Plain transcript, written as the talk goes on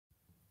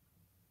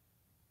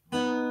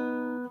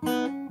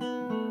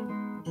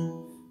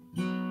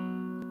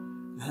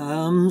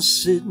I'm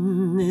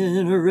sitting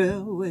in a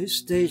railway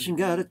station,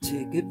 got a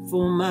ticket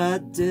for my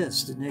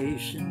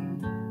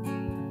destination.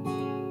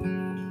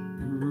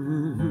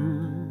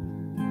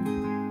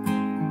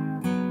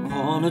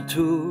 On a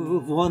tour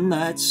of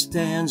one-night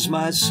stands,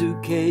 my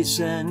suitcase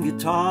and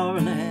guitar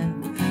in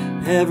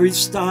hand. Every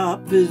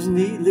stop is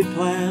neatly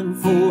planned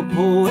for a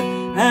poet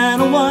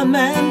and a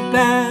one-man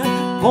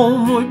band.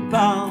 Homeward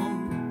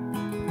bound,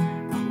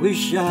 I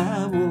wish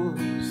I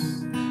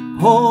was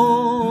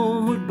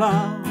homeward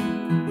bound.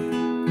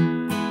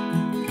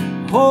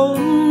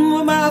 Home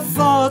where my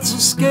thoughts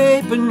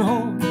escaping,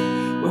 home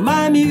where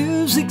my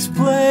music's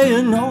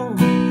playing, home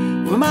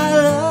where my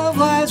love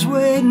lies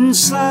waiting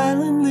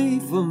silently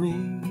for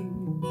me.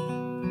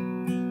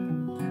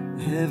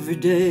 Every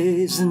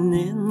day's an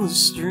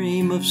endless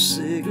stream of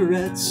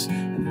cigarettes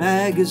and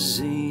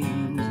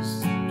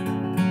magazines.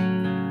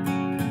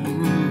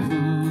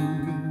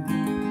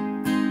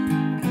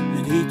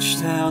 And each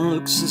town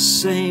looks the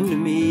same to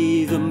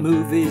me, the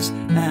movies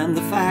and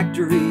the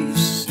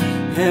factories.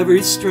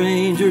 Every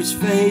stranger's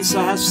face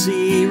I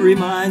see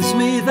reminds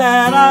me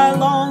that I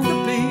long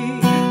to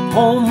be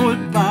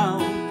homeward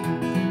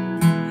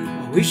bound.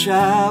 I wish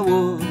I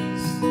was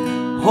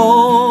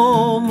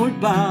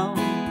homeward bound.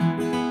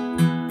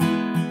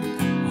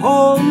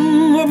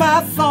 Home where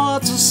my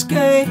thoughts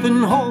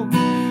escaping, home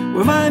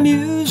where my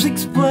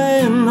music's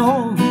playing,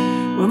 home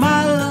where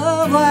my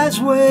love lies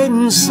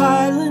waiting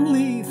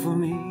silently for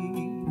me.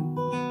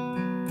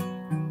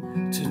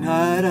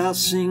 Tonight I'll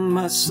sing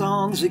my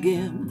songs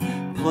again,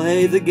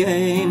 play the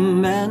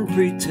game and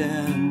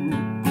pretend.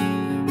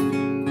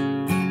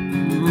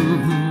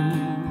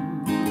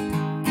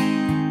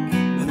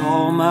 But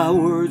all my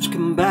words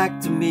come back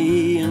to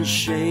me in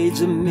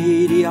shades of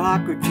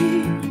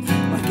mediocrity,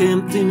 like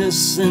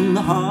emptiness in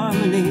the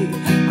harmony.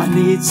 I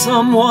need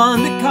someone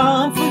to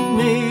comfort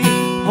me,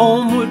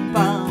 homeward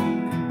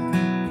bound.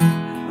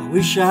 I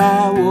wish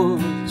I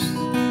was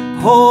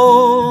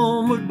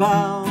homeward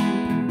bound.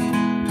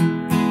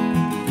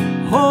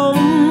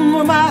 Home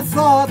where my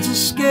thoughts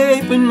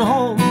escaping,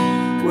 home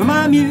where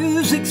my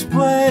music's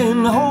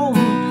playing, home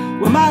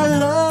where my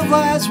love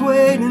lies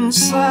waiting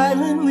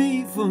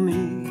silently for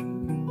me.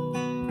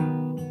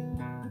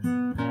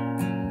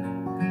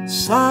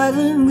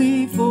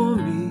 Silently for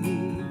me.